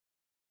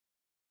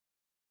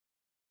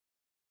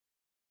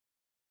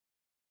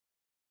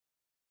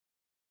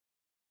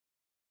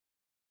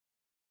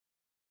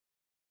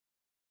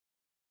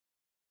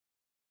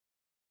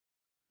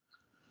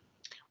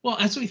Well,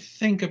 as we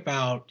think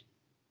about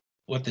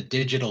what the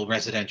digital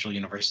residential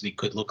university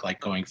could look like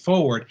going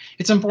forward,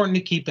 it's important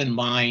to keep in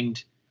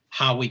mind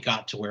how we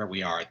got to where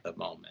we are at the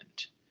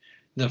moment.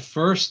 The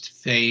first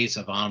phase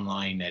of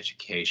online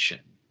education,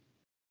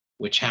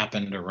 which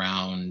happened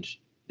around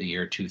the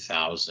year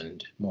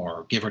 2000,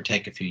 more give or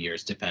take a few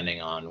years,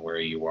 depending on where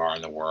you are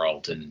in the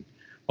world and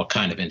what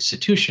kind of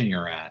institution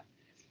you're at,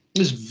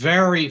 is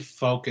very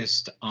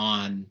focused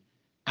on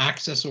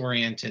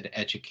access-oriented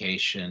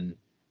education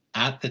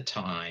at the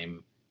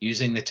time,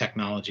 using the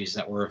technologies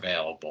that were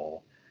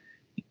available,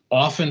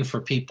 often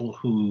for people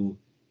who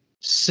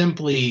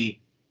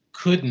simply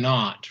could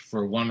not,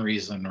 for one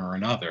reason or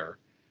another,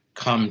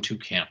 come to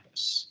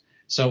campus.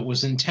 So it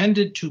was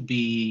intended to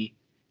be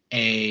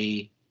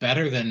a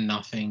better than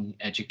nothing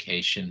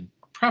education,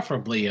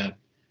 preferably a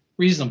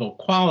reasonable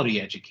quality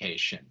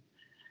education,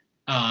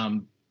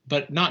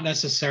 but not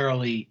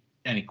necessarily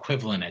an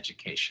equivalent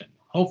education.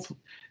 Hopefully,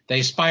 they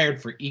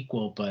aspired for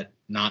equal, but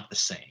not the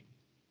same.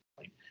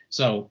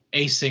 So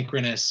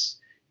asynchronous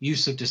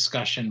use of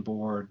discussion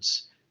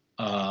boards,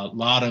 a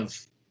lot of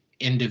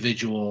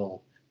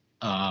individual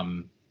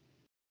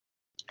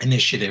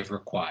initiative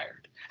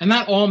required. And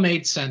that all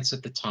made sense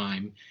at the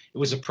time. It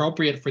was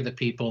appropriate for the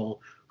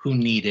people who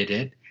needed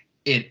it.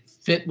 It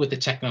fit with the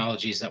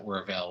technologies that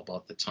were available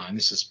at the time.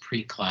 This is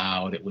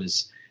pre-cloud. It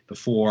was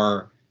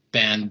before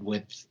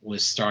bandwidth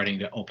was starting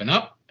to open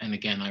up. And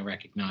again, I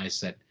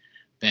recognize that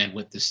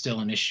bandwidth is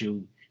still an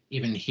issue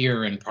even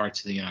here in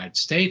parts of the United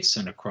States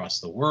and across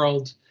the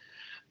world.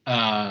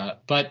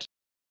 But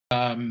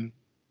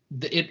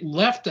it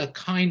left a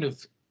kind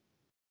of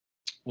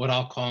what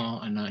I'll call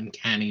an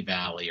uncanny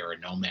valley or a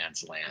no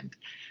man's land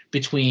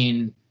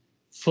between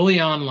fully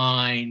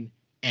online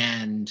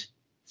and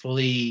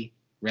fully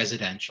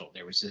residential.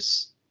 There was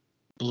this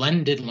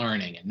blended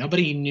learning and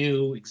nobody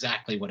knew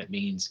exactly what it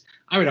means.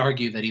 I would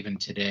argue that even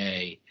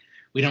today,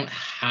 we don't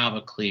have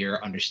a clear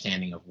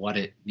understanding of what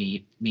it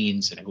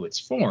means and who it's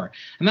for.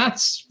 And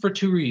that's for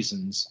two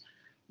reasons.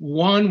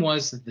 One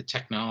was that the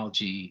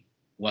technology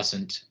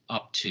wasn't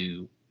up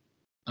to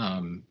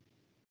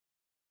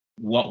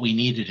what we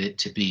needed it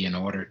to be in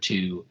order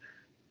to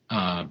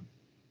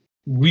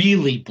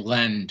really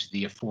blend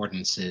the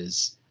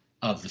affordances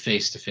of the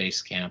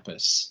face-to-face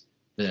campus,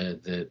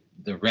 the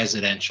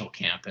residential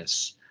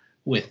campus,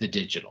 with the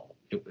digital.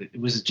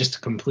 It was just a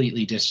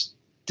completely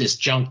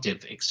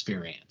disjunctive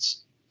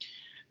experience.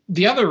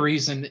 The other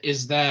reason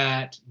is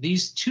that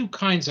these two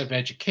kinds of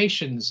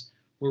educations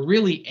were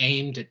really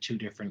aimed at two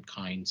different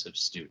kinds of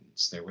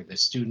students. There were the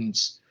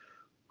students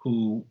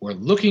who were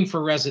looking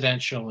for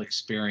residential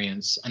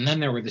experience, and then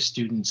there were the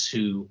students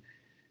who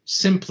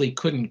simply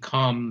couldn't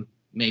come,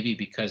 maybe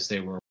because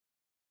they were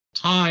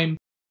time,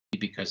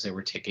 because they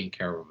were taking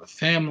care of a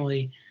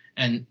family.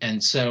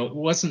 And so it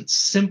wasn't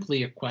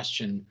simply a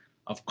question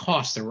of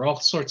cost. There were all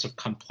sorts of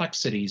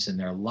complexities in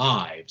their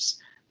lives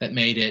that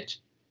made it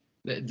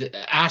the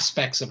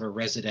aspects of a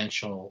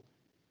residential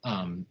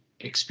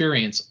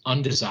experience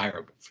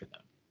undesirable for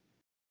them.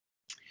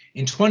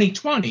 In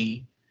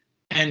 2020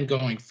 and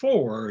going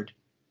forward,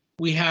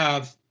 we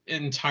have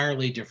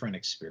entirely different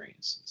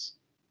experiences.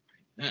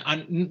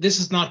 This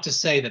is not to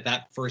say that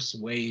that first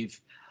wave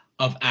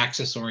of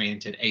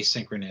access-oriented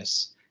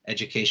asynchronous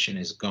education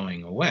is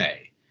going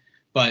away,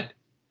 but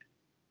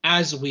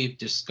as we've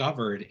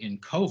discovered in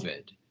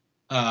COVID,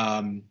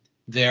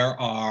 there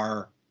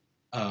are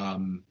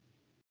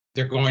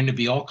going to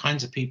be all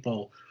kinds of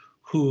people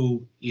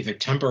who either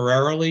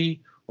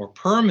temporarily or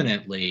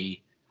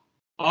permanently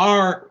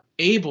are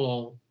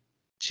able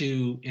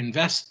to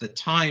invest the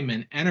time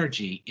and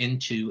energy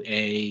into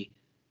an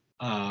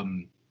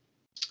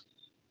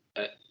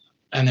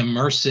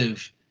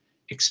immersive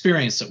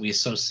experience that we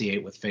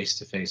associate with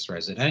face-to-face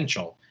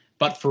residential.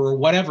 But for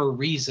whatever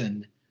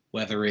reason,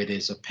 whether it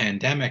is a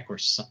pandemic or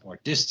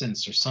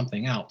distance or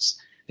something else,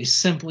 they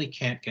simply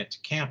can't get to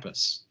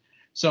campus.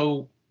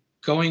 So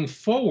going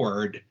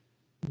forward,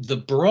 the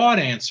broad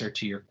answer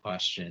to your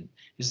question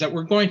is that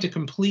we're going to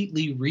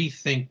completely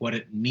rethink what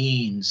it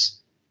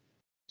means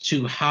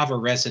to have a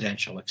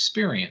residential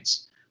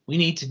experience. We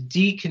need to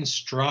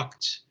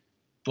deconstruct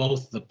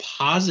both the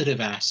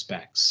positive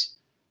aspects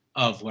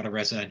of what a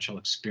residential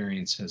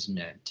experience has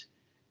meant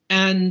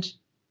and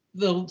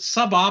the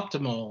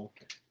suboptimal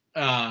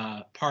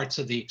parts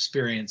of the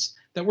experience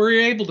that we're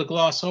able to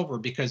gloss over,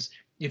 because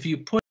if you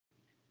put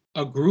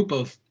a group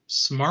of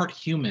smart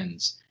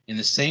humans in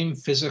the same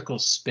physical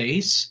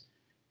space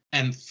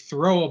and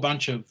throw a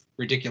bunch of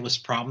ridiculous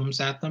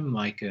problems at them,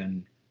 like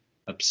an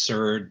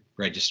absurd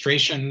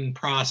registration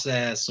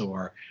process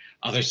or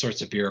other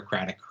sorts of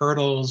bureaucratic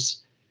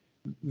hurdles,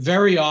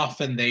 very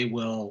often they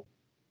will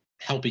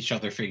help each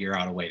other figure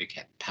out a way to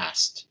get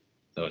past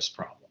those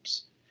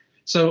problems.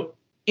 So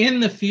in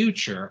the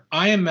future,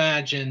 I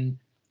imagine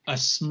a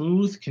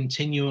smooth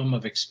continuum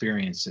of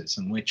experiences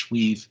in which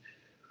we've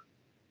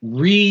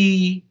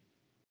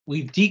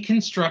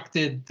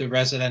deconstructed the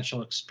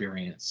residential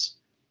experience.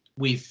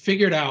 We've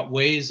figured out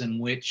ways in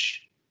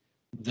which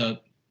the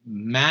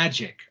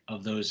magic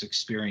of those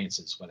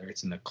experiences, whether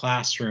it's in the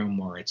classroom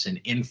or it's in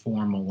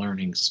informal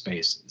learning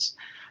spaces,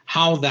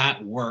 how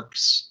that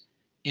works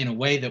in a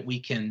way that we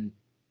can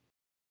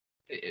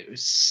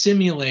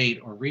simulate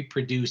or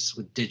reproduce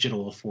with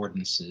digital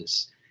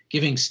affordances,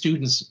 giving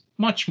students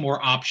much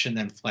more option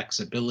and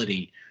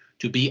flexibility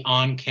to be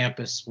on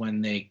campus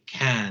when they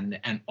can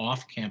and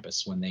off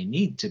campus when they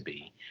need to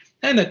be.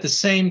 And at the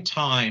same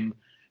time,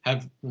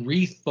 have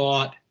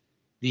rethought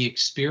the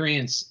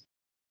experience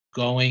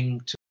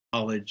going to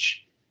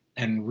college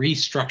and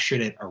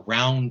restructured it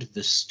around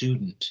the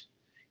student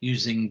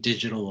using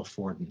digital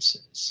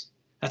affordances.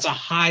 That's a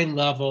high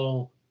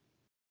level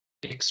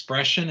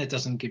expression. It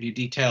doesn't give you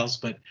details,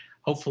 but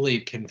hopefully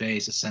it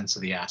conveys a sense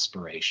of the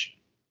aspiration.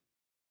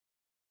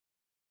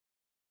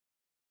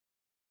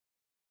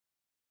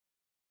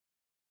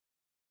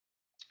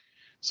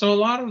 So a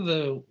lot of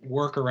the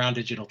work around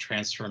digital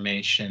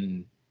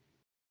transformation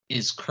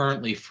is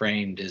currently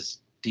framed as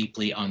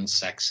deeply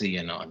unsexy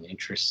and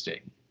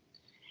uninteresting.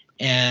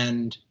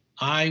 And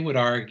I would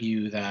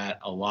argue that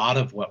a lot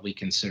of what we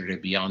consider to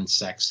be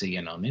unsexy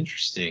and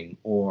uninteresting,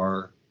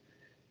 or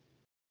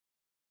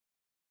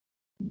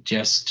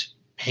just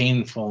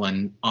painful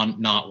and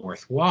not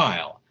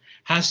worthwhile,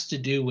 has to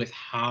do with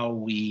how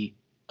we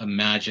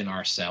imagine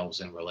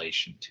ourselves in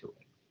relation to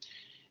it.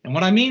 And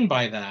what I mean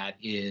by that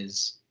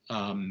is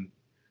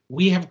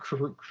we have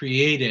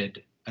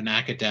created an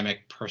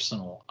academic,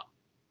 personal,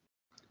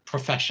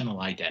 professional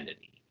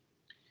identity.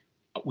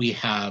 We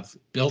have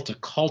built a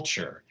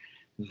culture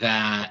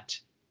that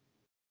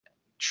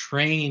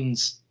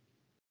trains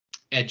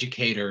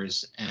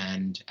educators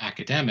and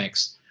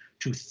academics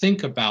to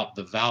think about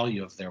the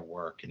value of their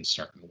work in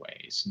certain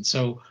ways. And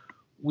so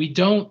we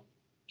don't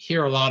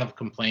hear a lot of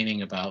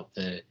complaining about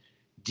the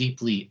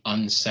deeply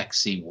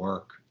unsexy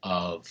work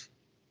of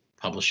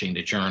publishing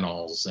to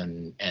journals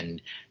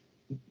and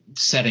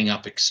setting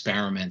up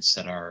experiments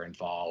that are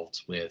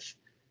involved with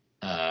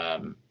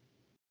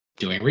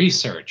doing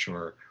research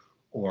or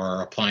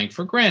applying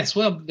for grants.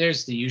 Well,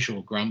 there's the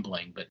usual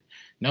grumbling, but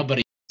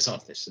nobody says,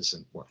 oh, this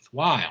isn't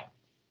worthwhile.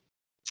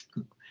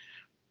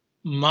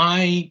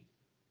 My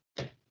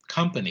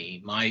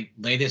company, my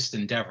latest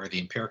endeavor, the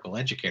Empirical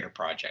Educator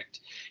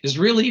Project, is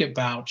really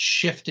about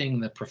shifting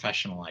the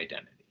professional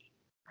identity,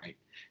 right?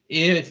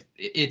 If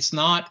it's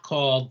not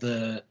called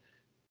the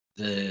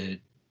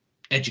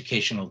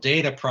Educational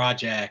Data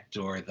Project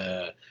or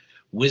the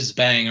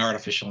whiz-bang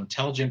Artificial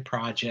Intelligence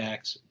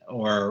Project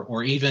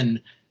or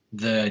even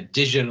the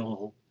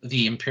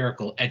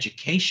Empirical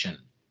Education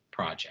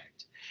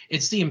Project.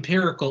 It's the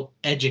Empirical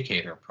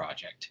Educator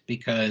Project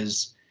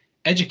because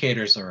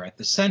educators are at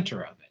the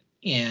center of it.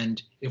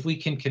 And if we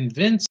can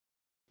convince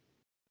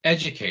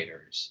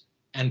educators,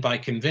 and by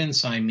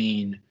convince I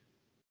mean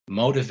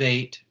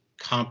motivate,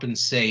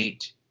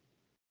 compensate,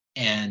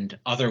 and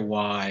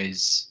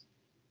otherwise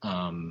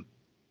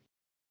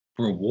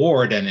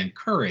reward and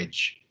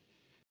encourage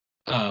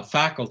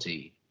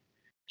faculty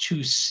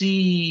to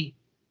see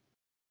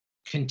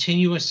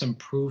continuous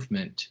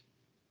improvement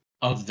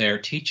of their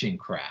teaching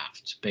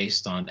craft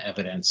based on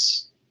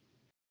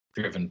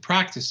evidence-driven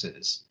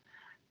practices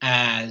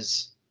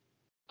as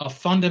a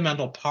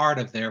fundamental part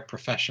of their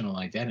professional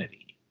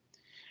identity.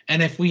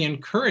 And if we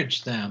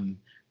encourage them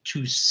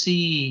to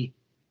see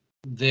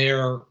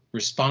their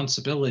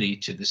responsibility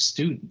to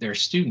their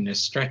student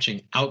as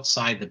stretching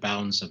outside the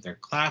bounds of their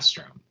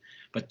classroom,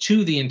 but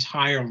to the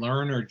entire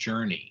learner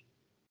journey,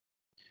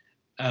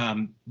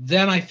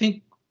 then I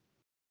think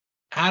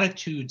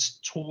attitudes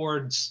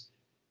towards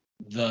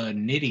the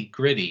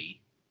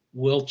nitty-gritty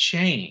will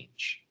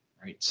change,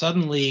 right?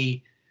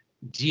 Suddenly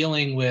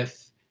dealing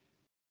with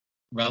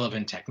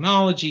relevant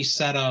technology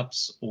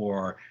setups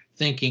or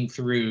thinking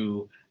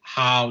through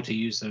how to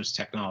use those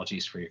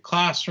technologies for your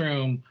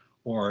classroom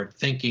or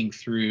thinking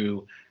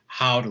through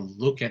how to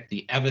look at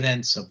the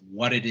evidence of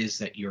what it is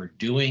that you're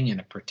doing in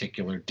a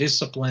particular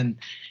discipline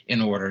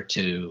in order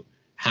to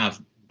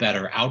have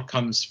better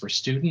outcomes for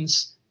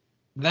students,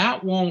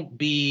 that won't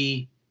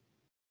be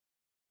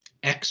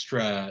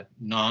extra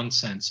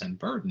nonsense and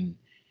burden.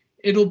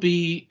 It'll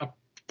be a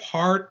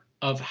part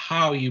of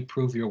how you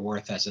prove your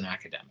worth as an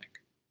academic.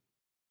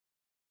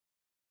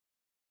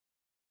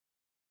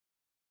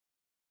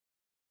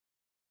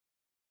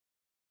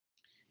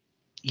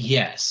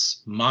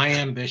 Yes, my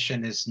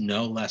ambition is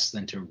no less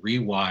than to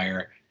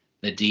rewire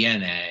the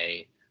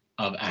DNA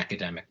of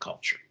academic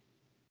culture.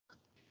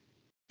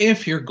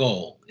 If your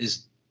goal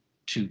is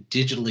to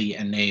digitally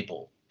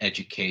enable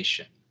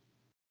education,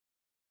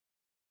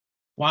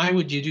 why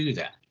would you do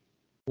that?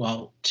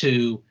 Well,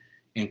 to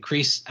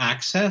increase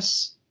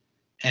access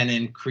and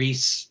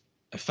increase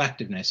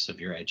effectiveness of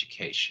your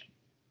education,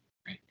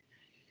 right?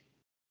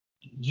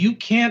 You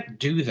can't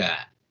do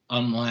that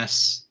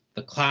unless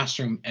the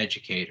classroom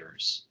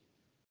educators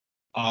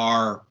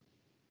are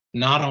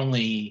not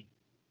only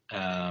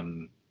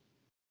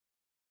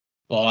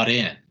bought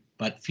in,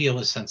 but feel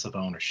a sense of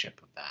ownership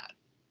of that.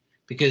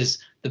 Because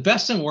the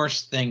best and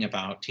worst thing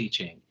about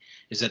teaching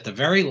is that the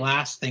very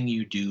last thing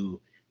you do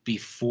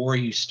before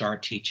you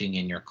start teaching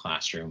in your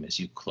classroom is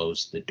you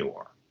close the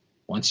door.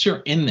 Once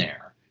you're in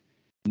there,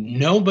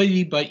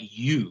 nobody but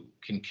you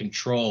can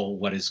control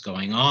what is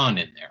going on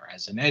in there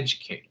as an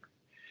educator.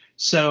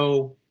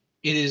 So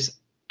it is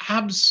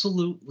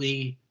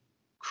absolutely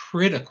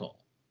critical,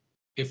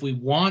 if we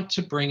want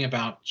to bring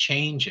about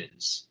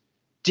changes,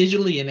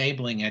 digitally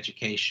enabling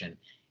education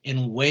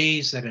in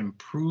ways that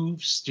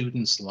improve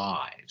students'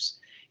 lives,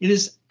 it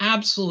is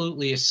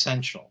absolutely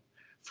essential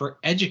for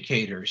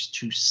educators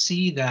to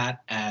see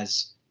that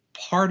as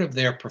part of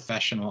their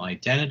professional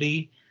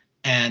identity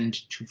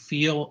and to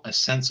feel a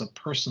sense of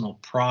personal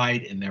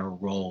pride in their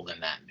role in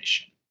that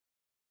mission.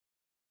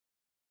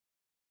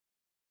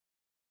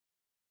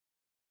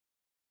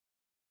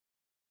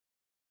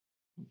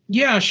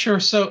 Yeah, sure.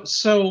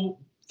 So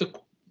the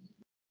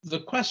the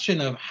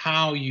question of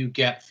how you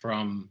get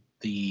from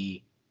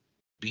the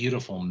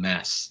beautiful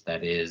mess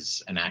that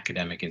is an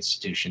academic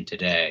institution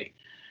today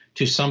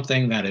to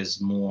something that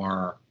is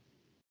more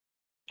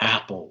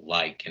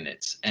Apple-like in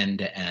its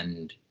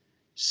end-to-end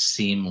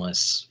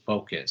seamless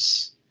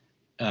focus,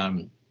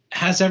 um,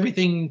 has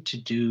everything to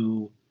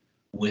do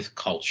with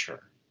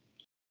culture.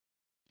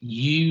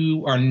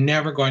 You are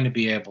never going to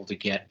be able to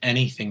get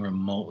anything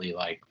remotely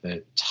like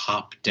the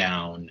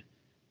top-down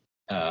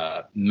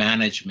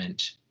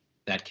management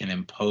that can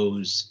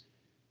impose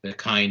the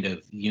kind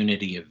of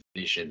unity of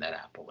vision that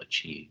Apple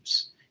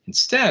achieves.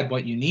 Instead,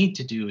 what you need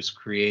to do is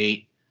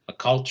create a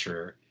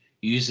culture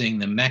using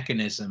the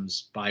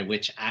mechanisms by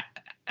which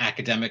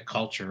academic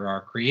culture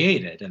are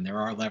created. And there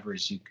are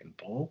levers you can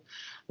pull,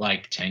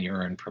 like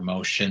tenure and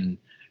promotion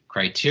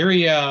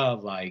criteria,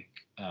 like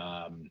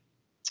uh,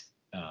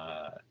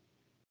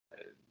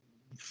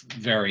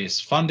 various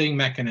funding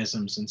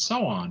mechanisms, and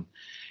so on.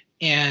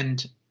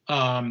 And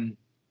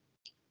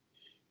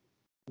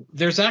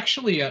there's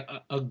actually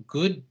a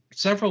good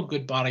several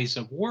good bodies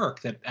of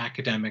work that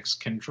academics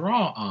can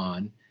draw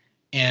on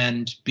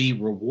and be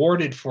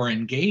rewarded for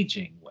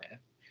engaging with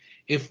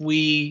if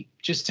we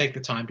just take the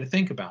time to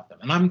think about them.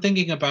 And I'm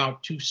thinking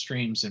about two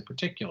streams in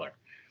particular.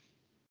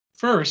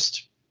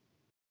 First,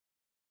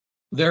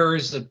 there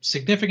is a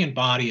significant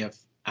body of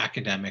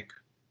academic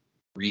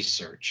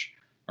research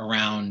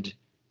around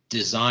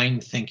design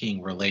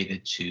thinking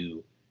related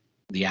to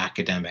the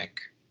academic,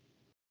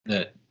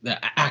 the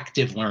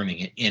active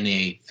learning in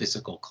a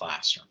physical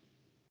classroom.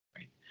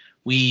 Right?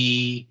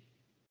 We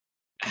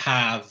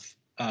have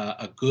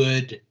a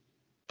good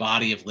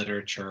body of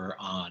literature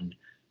on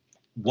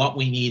what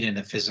we need in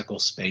a physical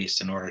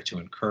space in order to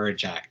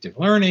encourage active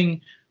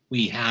learning.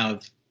 We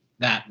have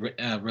that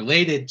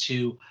related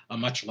to a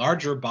much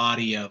larger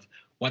body of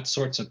what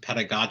sorts of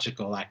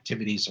pedagogical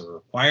activities are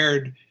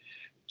required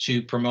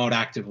to promote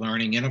active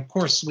learning. And of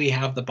course, we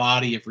have the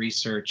body of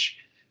research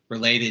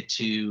related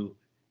to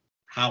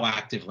how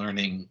active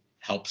learning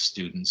helps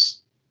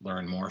students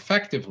learn more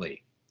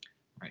effectively.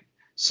 Right.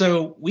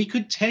 So we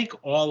could take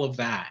all of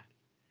that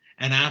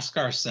and ask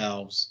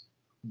ourselves,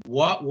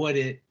 what would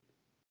it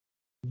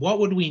what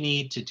would we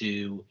need to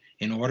do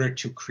in order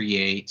to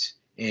create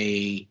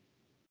a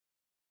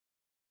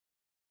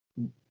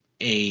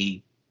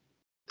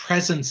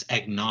presence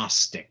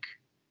agnostic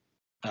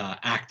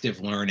active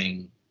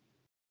learning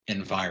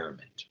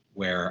environment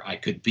where I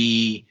could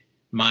be,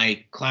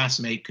 my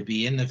classmate could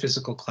be in the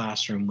physical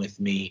classroom with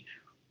me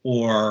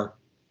or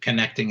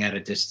connecting at a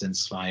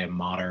distance via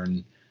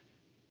modern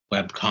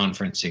web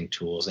conferencing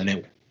tools,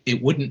 and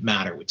it wouldn't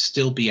matter, it would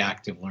still be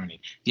active learning.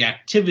 The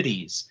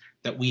activities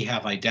that we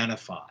have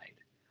identified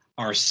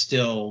are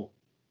still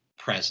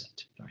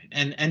present, right?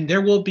 And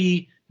there will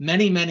be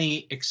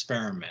many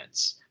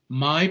experiments.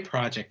 My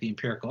project, the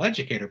Empirical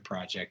Educator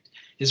Project,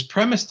 is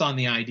premised on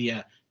the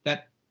idea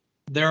that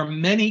there are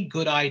many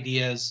good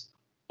ideas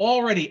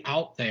already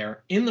out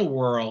there in the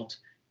world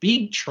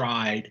being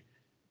tried,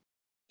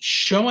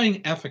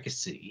 showing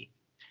efficacy.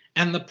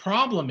 And the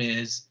problem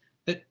is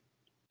that,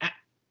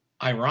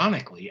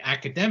 ironically,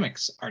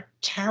 academics are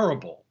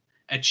terrible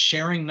at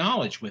sharing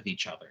knowledge with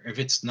each other if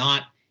it's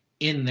not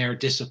in their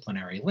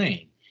disciplinary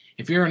lane.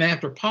 If you're an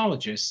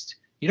anthropologist,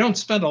 you don't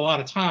spend a lot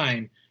of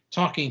time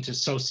talking to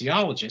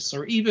sociologists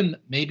or even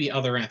maybe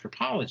other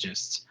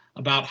anthropologists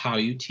about how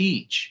you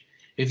teach.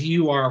 If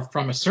you are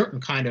from a certain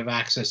kind of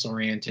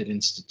access-oriented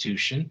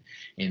institution,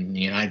 in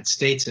the United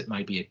States, it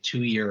might be a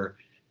 2-year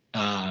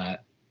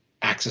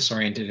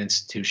access-oriented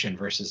institution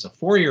versus a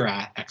 4-year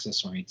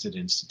access-oriented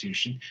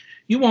institution,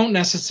 you won't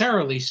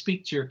necessarily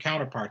speak to your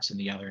counterparts in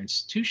the other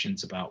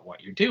institutions about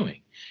what you're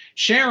doing.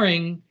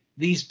 Sharing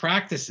these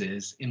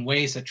practices in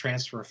ways that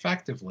transfer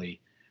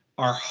effectively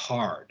are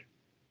hard,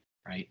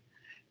 right?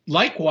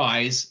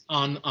 Likewise,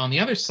 on the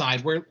other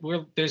side, where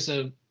there's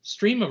a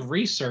stream of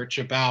research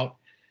about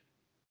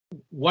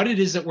what it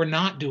is that we're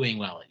not doing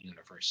well at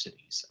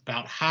universities,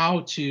 about how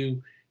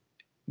to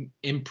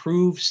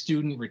improve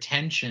student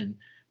retention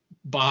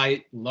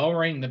by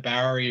lowering the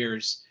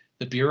barriers,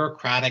 the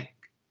bureaucratic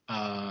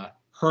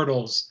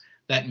hurdles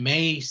that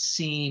may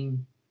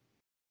seem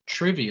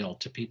trivial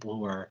to people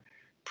who are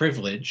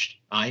privileged.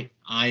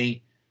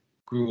 I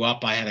grew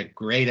up, I had a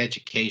great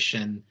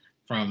education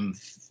from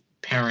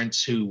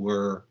parents who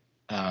were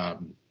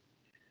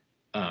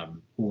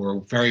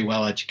very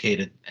well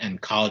educated and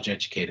college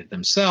educated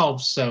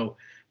themselves. So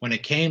when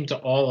it came to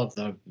all of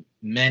the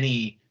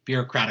many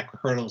bureaucratic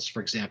hurdles,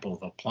 for example,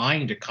 of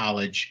applying to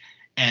college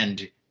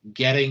and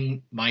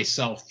getting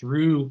myself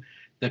through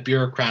the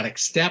bureaucratic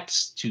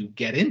steps to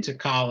get into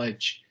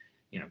college,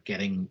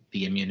 getting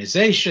the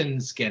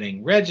immunizations,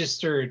 getting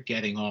registered,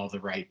 getting all the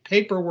right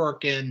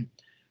paperwork in,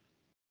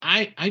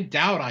 I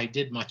doubt I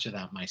did much of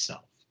that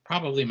myself.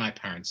 Probably my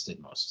parents did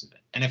most of it.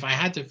 And if I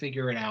had to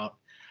figure it out,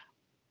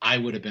 I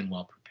would have been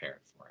well prepared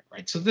for it,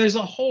 right? So there's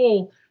a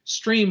whole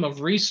stream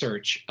of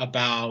research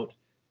about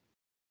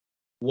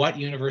what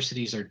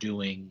universities are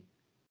doing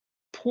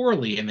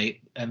poorly and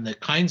the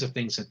kinds of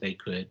things that they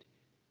could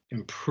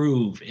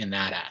improve in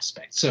that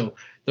aspect. So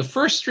the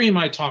first stream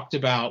I talked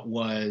about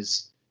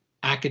was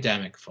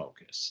academic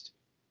focused.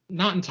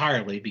 Not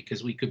entirely,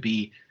 because we could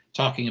be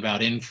talking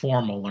about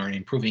informal learning,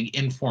 improving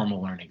informal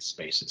learning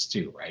spaces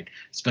too, right?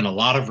 There's been a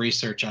lot of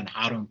research on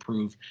how to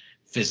improve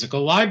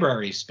physical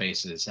library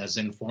spaces as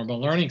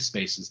informal learning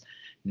spaces.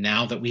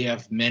 Now that we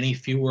have many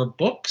fewer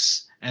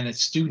books and that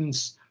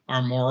students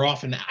are more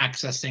often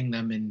accessing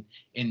them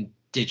in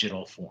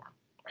digital form,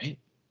 right?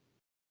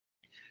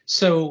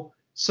 So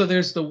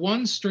there's the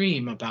one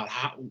stream about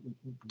how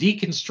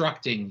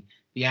deconstructing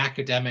the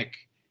academic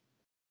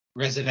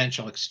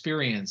residential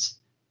experience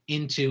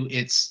into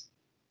its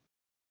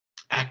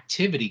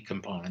activity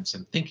components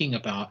and thinking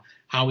about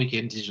how we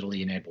can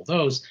digitally enable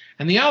those.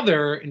 And the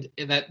other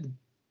that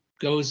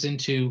goes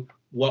into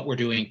what we're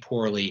doing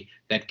poorly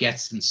that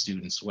gets in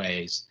students'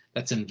 ways,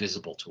 that's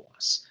invisible to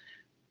us.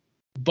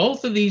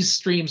 Both of these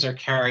streams are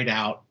carried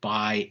out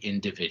by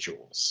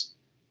individuals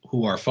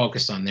who are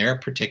focused on their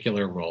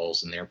particular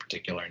roles in their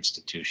particular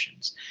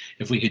institutions.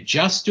 If we could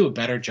just do a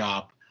better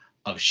job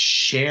of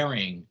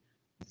sharing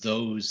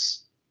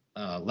those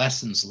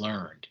lessons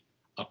learned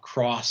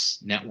across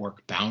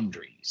network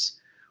boundaries,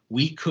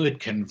 we could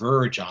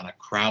converge on a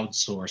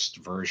crowdsourced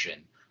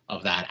version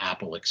of that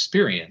Apple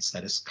experience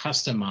that is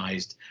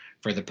customized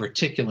for the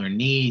particular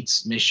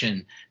needs,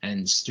 mission,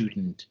 and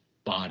student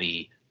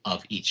body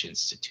of each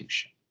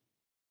institution.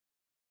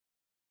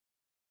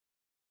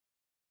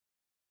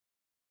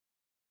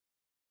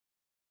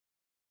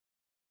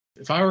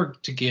 If I were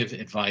to give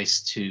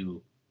advice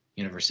to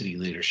university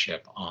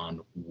leadership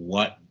on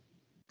what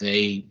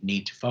they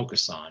need to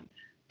focus on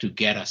to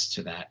get us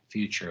to that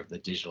future of the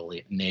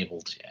digitally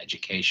enabled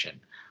education,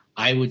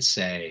 I would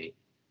say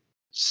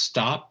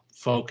stop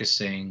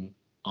focusing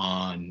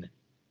on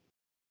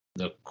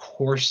the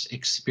course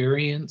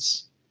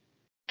experience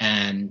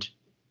and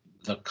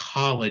the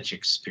college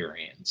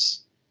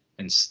experience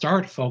and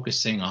start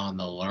focusing on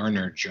the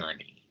learner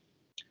journey.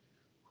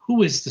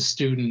 Who is the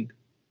student?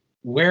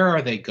 Where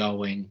are they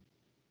going?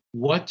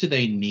 What do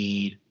they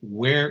need?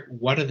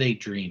 What do they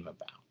dream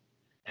about?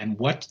 And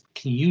what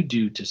can you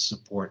do to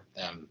support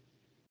them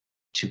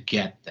to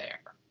get there?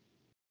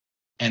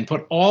 And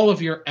put all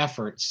of your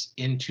efforts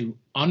into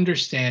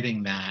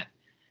understanding that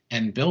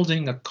and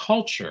building a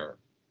culture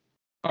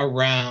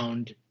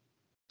around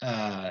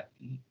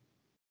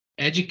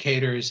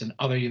educators and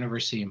other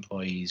university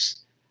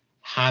employees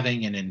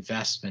having an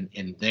investment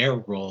in their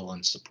role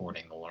in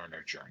supporting the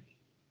learner journey.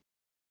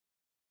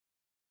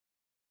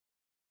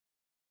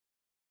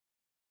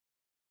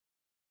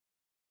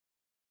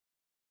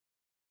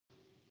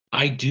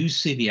 I do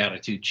see the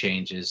attitude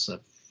changes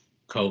of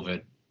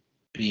COVID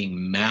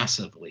being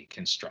massively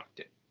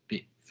constructive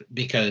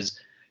because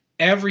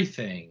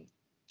everything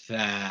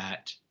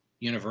that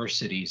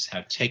universities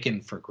have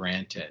taken for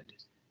granted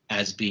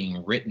as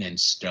being written in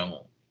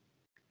stone,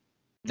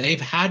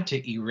 they've had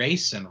to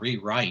erase and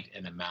rewrite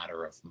in a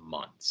matter of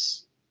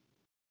months.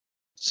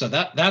 So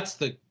that's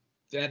the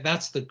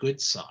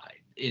good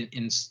side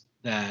in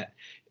that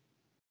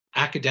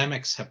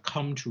academics have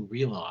come to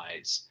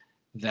realize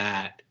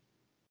that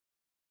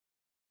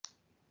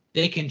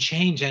they can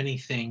change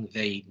anything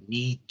they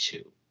need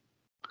to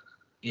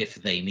if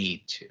they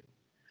need to.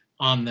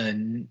 On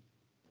the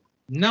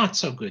not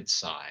so good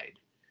side,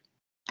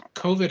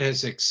 COVID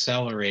has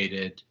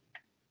accelerated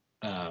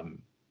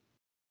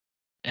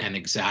and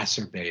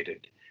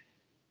exacerbated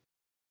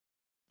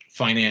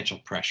financial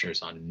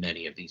pressures on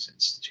many of these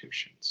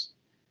institutions.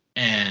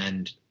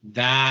 And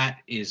that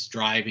is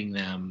driving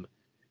them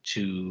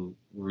to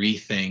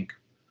rethink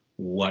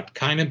what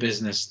kind of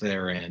business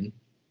they're in.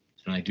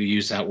 And I do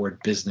use that word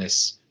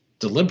business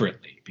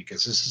deliberately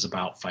because this is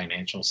about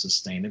financial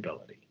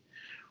sustainability.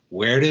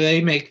 Where do they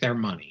make their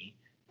money?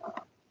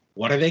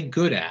 What are they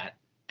good at?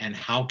 And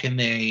how can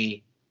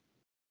they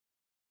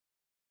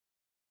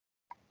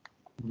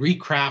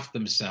recraft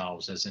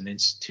themselves as an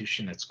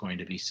institution that's going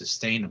to be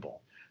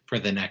sustainable for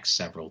the next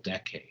several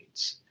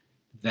decades?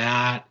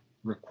 That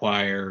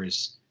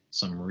requires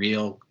some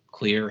real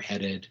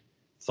clear-headed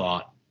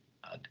thought,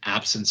 an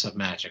absence of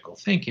magical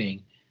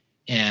thinking,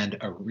 and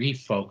a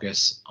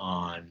refocus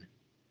on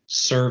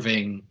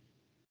serving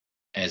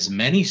as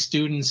many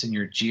students in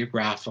your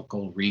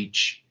geographical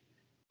reach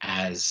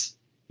as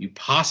you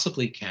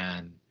possibly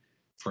can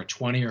for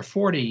 20 or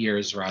 40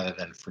 years rather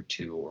than for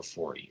 2 or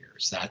 4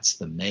 years. That's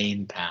the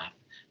main path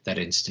that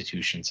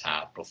institutions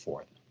have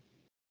before them.